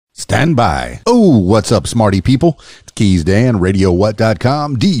Stand by. Oh, what's up, smarty people? It's Keys Dan,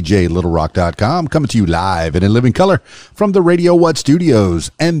 RadioWhat.com, DJLittleRock.com, coming to you live and in living color from the Radio What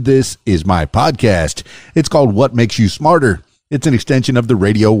studios. And this is my podcast. It's called What Makes You Smarter. It's an extension of the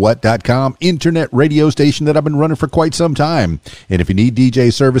RadioWhat.com internet radio station that I've been running for quite some time. And if you need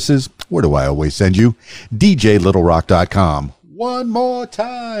DJ services, where do I always send you? DJLittleRock.com. One more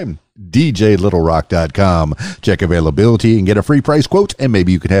time. DJLittleRock.com. Check availability and get a free price quote, and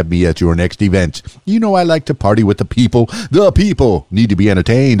maybe you can have me at your next event. You know I like to party with the people. The people need to be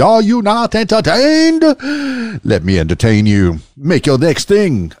entertained. Are you not entertained? Let me entertain you. Make your next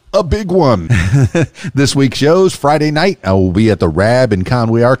thing a big one. This week's show's Friday night. I will be at the Rab in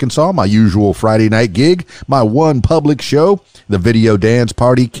Conway, Arkansas, my usual Friday night gig, my one public show, the Video Dance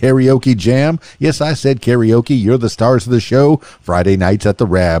Party Karaoke Jam. Yes, I said karaoke. You're the stars of the show. Friday nights at the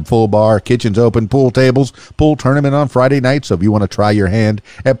Rab. Full bar, kitchens open, pool tables, pool tournament on Friday night. So if you want to try your hand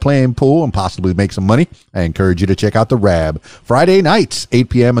at playing pool and possibly make some money, I encourage you to check out the Rab. Friday nights, 8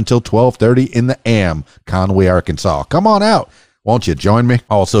 p.m. until 12:30 in the AM, Conway, Arkansas. Come on out. Won't you join me?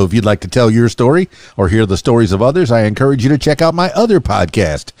 Also, if you'd like to tell your story or hear the stories of others, I encourage you to check out my other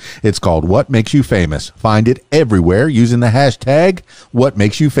podcast. It's called What Makes You Famous. Find it everywhere using the hashtag What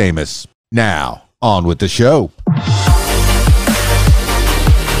Makes You Famous. Now, on with the show.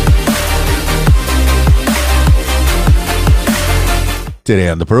 Today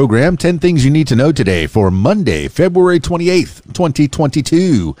on the program, 10 things you need to know today for Monday, February 28th,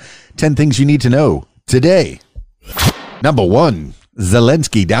 2022. 10 things you need to know today. Number 1,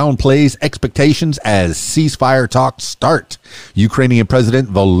 Zelensky downplays expectations as ceasefire talks start. Ukrainian President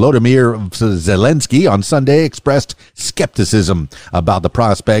Volodymyr Zelensky on Sunday expressed skepticism about the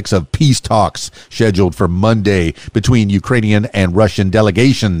prospects of peace talks scheduled for Monday between Ukrainian and Russian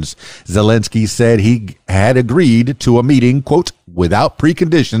delegations. Zelensky said he had agreed to a meeting, quote, without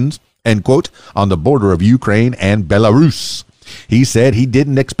preconditions, end quote, on the border of Ukraine and Belarus. He said he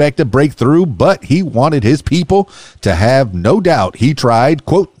didn't expect a breakthrough, but he wanted his people to have no doubt he tried,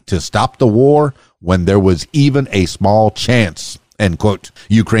 quote, to stop the war when there was even a small chance, end quote.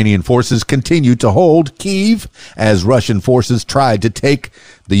 Ukrainian forces continued to hold Kyiv as Russian forces tried to take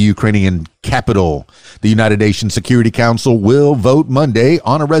the Ukrainian capital. The United Nations Security Council will vote Monday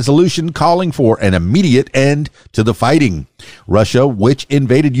on a resolution calling for an immediate end to the fighting. Russia, which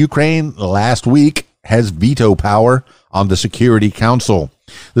invaded Ukraine last week, has veto power on the Security Council.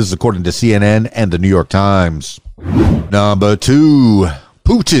 This is according to CNN and the New York Times. Number 2,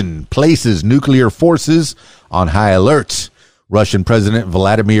 Putin places nuclear forces on high alert. Russian President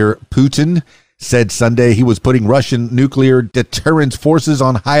Vladimir Putin said Sunday he was putting Russian nuclear deterrence forces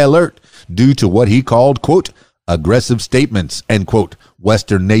on high alert due to what he called, quote, aggressive statements, end quote,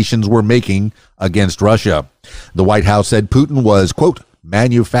 Western nations were making against Russia. The White House said Putin was, quote,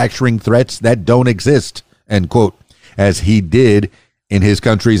 manufacturing threats that don't exist, end quote, as he did in his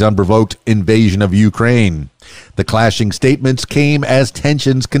country's unprovoked invasion of Ukraine. The clashing statements came as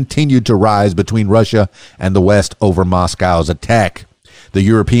tensions continued to rise between Russia and the West over Moscow's attack. The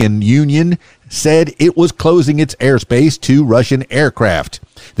European Union said it was closing its airspace to Russian aircraft.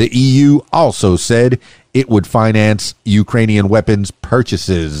 The EU also said it would finance Ukrainian weapons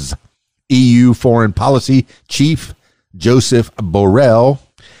purchases. EU Foreign Policy Chief Joseph Borrell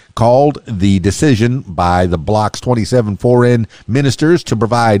called the decision by the bloc's 27 foreign ministers to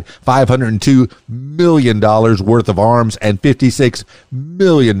provide $502 million worth of arms and $56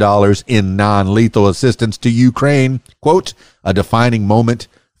 million in non-lethal assistance to Ukraine, quote, a defining moment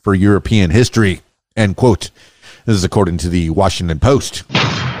for European history, end quote. This is according to the Washington Post.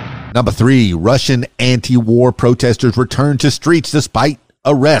 Number 3, Russian anti-war protesters return to streets despite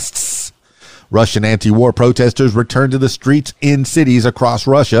arrests. Russian anti-war protesters returned to the streets in cities across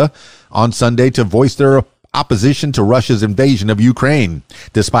Russia on Sunday to voice their opposition to Russia's invasion of Ukraine.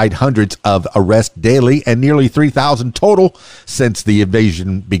 Despite hundreds of arrests daily and nearly 3,000 total since the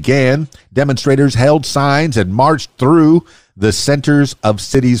invasion began, demonstrators held signs and marched through the centers of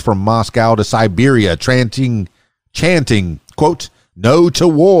cities from Moscow to Siberia, chanting, quote, no to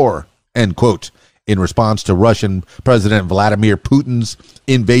war, end quote, in response to Russian President Vladimir Putin's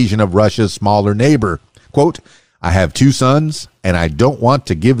invasion of Russia's smaller neighbor. Quote, I have 2 sons, and I don't want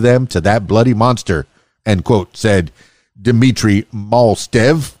to give them to that bloody monster, end quote, said Dmitry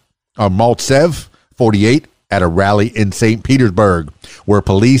Maltsev, 48, at a rally in St. Petersburg, where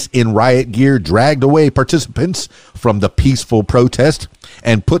police in riot gear dragged away participants from the peaceful protest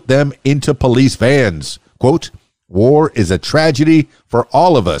and put them into police vans. Quote, war is a tragedy for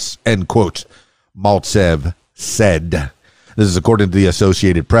all of us, end quote, Maltsev said. This is according to the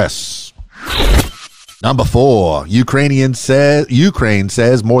Associated Press. Number 4, Ukraine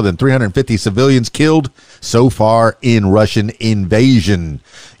says more than 350 civilians killed so far in Russian invasion.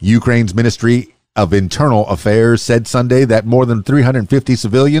 Ukraine's Ministry of Internal Affairs said Sunday that more than 350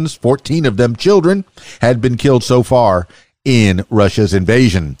 civilians, 14 of them children, had been killed so far in Russia's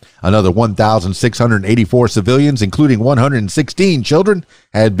invasion. Another 1,684 civilians, including 116 children,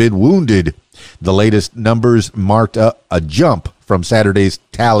 had been wounded. The latest numbers marked a jump from Saturday's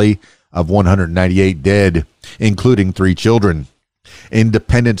tally of 198 dead, including 3 children.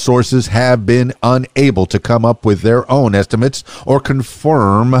 Independent sources have been unable to come up with their own estimates or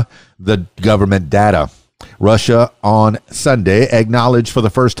confirm the government data. Russia on Sunday acknowledged for the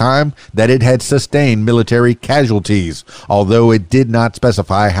first time that it had sustained military casualties, although it did not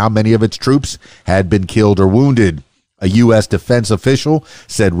specify how many of its troops had been killed or wounded. A U.S. defense official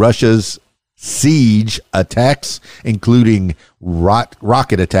said Russia's siege attacks, including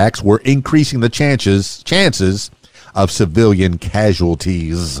rocket attacks, were increasing the chances of civilian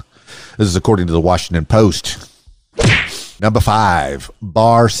casualties. This is according to the Washington Post. Number 5,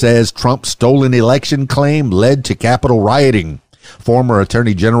 Barr says Trump's stolen election claim led to Capitol rioting. Former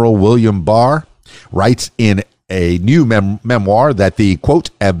Attorney General William Barr writes in a new memoir that the, quote,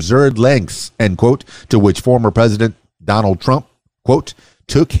 absurd lengths, end quote, to which former President Donald Trump, quote,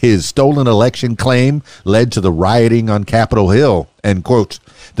 took his stolen election claim led to the rioting on Capitol Hill, end quote.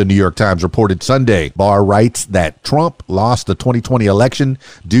 The New York Times reported Sunday. Barr writes that Trump lost the 2020 election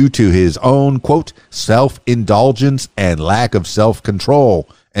due to his own, quote, self-indulgence and lack of self-control,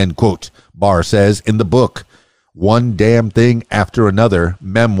 end quote. Barr says in the book, One Damn Thing After Another,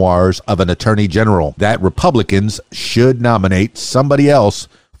 Memoirs of an Attorney General, that Republicans should nominate somebody else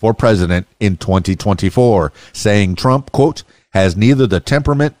for president in 2024, saying Trump, quote, has neither the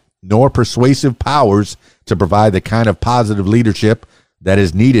temperament nor persuasive powers to provide the kind of positive leadership that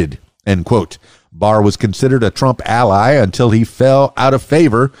is needed, end quote. Barr was considered a Trump ally until he fell out of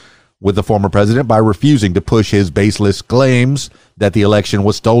favor with the former president by refusing to push his baseless claims that the election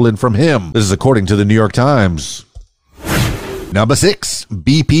was stolen from him. This is according to the New York Times. Number 6,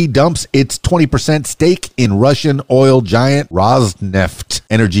 BP dumps its 20% stake in Russian oil giant Rosneft.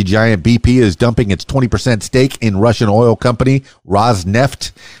 Energy giant BP is dumping its 20% stake in Russian oil company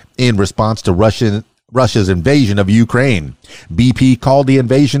Rosneft in response to Russia's invasion of Ukraine. BP called the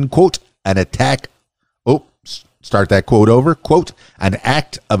invasion, quote, an attack. Oh, start that quote over. Quote, an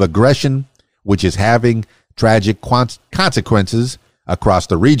act of aggression which is having tragic consequences across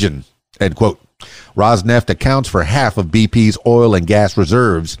the region, end quote. Rosneft accounts for half of BP's oil and gas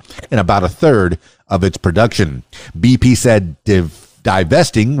reserves and about a third of its production. BP said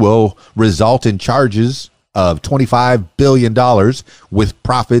divesting will result in charges of $25 billion, with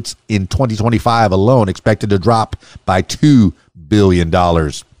profits in 2025 alone expected to drop by $2 billion.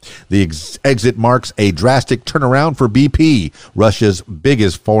 The exit marks a drastic turnaround for BP, Russia's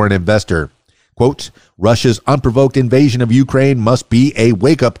biggest foreign investor. Quote, Russia's unprovoked invasion of Ukraine must be a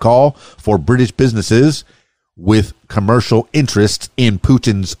wake-up call for British businesses with commercial interests in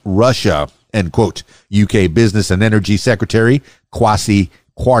Putin's Russia, end quote. UK Business and Energy Secretary Kwasi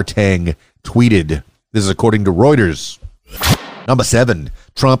Kwarteng tweeted. This is according to Reuters. Number 7,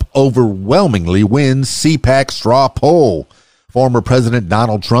 Trump overwhelmingly wins CPAC straw poll. Former President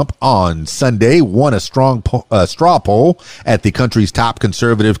Donald Trump on Sunday won a straw poll at the country's top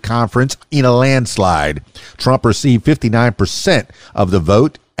conservative conference in a landslide. Trump received 59% of the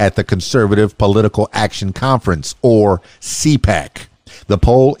vote at the Conservative Political Action Conference, or CPAC. The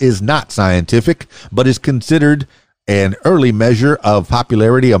poll is not scientific, but is considered an early measure of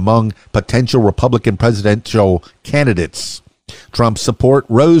popularity among potential Republican presidential candidates. Trump's support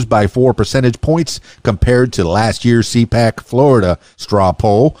rose by 4 percentage points compared to last year's CPAC Florida straw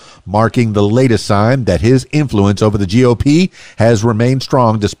poll, marking the latest sign that his influence over the GOP has remained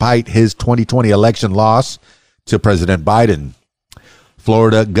strong despite his 2020 election loss to President Biden.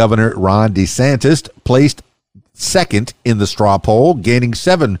 Florida Governor Ron DeSantis placed second in the straw poll, gaining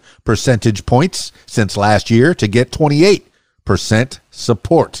 7 percentage points since last year to get 28%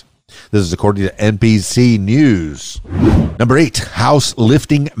 support. This is according to NBC News. Number 8, House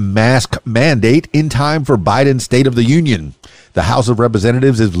lifting mask mandate in time for Biden's State of the Union. The House of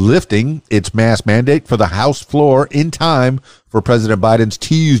Representatives is lifting its mask mandate for the House floor in time for President Biden's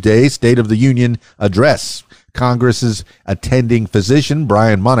Tuesday State of the Union address. Congress's attending physician,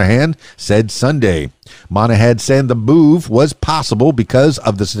 Brian Monahan, said Sunday. Monahan said the move was possible because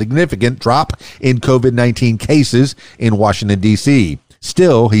of the significant drop in COVID-19 cases in Washington, D.C.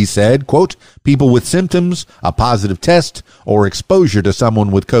 Still, he said, quote, people with symptoms, a positive test, or exposure to someone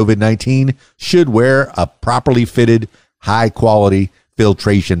with COVID-19 should wear a properly fitted, high-quality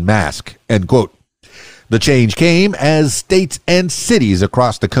filtration mask, end quote. The change came as states and cities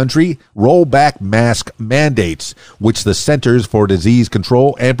across the country roll back mask mandates, which the Centers for Disease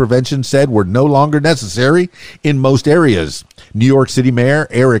Control and Prevention said were no longer necessary in most areas. New York City Mayor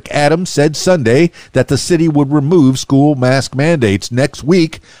Eric Adams said Sunday that the city would remove school mask mandates next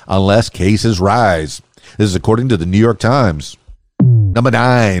week unless cases rise. This is according to the New York Times. Number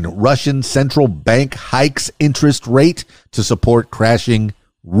 9, Russian central bank hikes interest rate to support crashing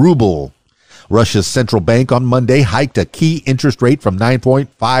ruble. Russia's central bank on Monday hiked a key interest rate from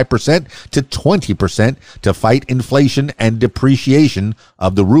 9.5% to 20% to fight inflation and depreciation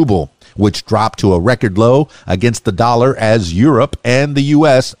of the ruble, which dropped to a record low against the dollar as Europe and the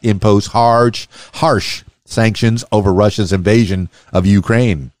U.S. impose harsh sanctions over Russia's invasion of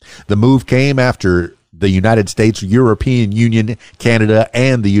Ukraine. The move came after the United States, European Union, Canada,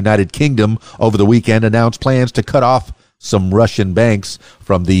 and the United Kingdom over the weekend announced plans to cut off some Russian banks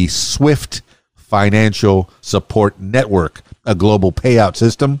from the SWIFT Financial Support Network, a global payout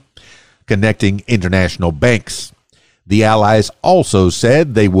system connecting international banks. The allies also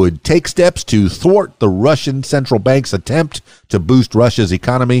said they would take steps to thwart the Russian central bank's attempt to boost Russia's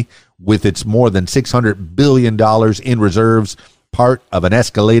economy with its more than $600 billion in reserves, part of an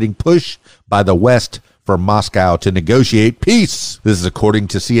escalating push by the West for Moscow to negotiate peace. This is according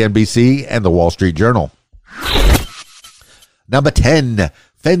to CNBC and the Wall Street Journal. Number 10,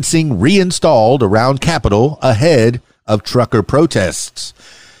 fencing reinstalled around Capitol ahead of trucker protests.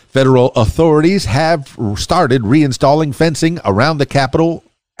 Federal authorities have started reinstalling fencing around the Capitol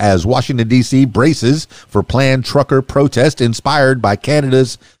as Washington, D.C. braces for planned trucker protest inspired by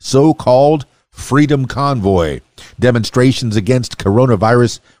Canada's so-called Freedom Convoy, demonstrations against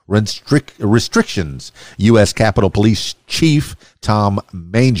coronavirus restrictions, U.S. Capitol Police Chief Tom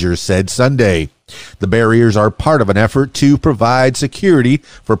Manger said Sunday. The barriers are part of an effort to provide security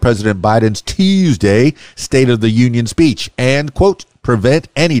for President Biden's Tuesday State of the Union speech and, quote, prevent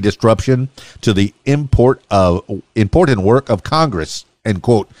any disruption to the important work of Congress, end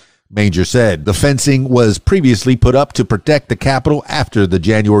quote. Manger said the fencing was previously put up to protect the Capitol after the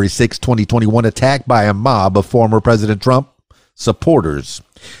January 6, 2021 attack by a mob of former President Trump supporters.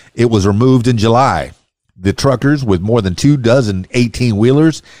 It was removed in July. The truckers, with more than 24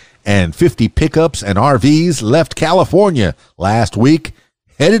 18-wheelers and 50 pickups and RVs, left California last week,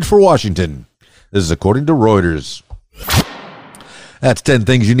 headed for Washington. This is according to Reuters. That's 10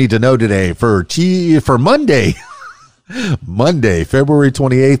 things you need to know today for Monday. Monday, February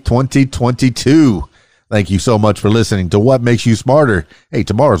 28th, 2022. Thank you so much for listening to What Makes You Smarter. Hey,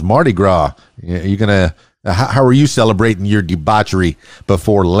 tomorrow's Mardi Gras. You're going to, how are you celebrating your debauchery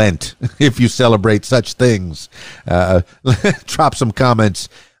before Lent, if you celebrate such things? Drop some comments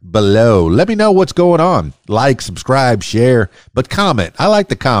below. Let me know what's going on. Like, subscribe, share, but comment. I like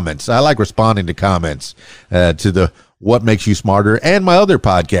the comments. I like responding to comments to the What Makes You Smarter and my other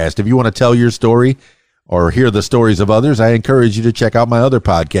podcast. If you want to tell your story or hear the stories of others, I encourage you to check out my other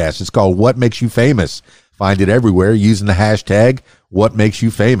podcast. It's called What Makes You Famous. Find it everywhere using the hashtag What Makes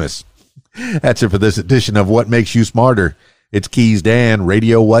You Famous. That's it for this edition of What Makes You Smarter. It's Keys Dan,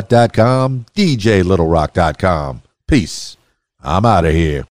 RadioWhat.com, DJLittleRock.com. Peace. I'm out of here.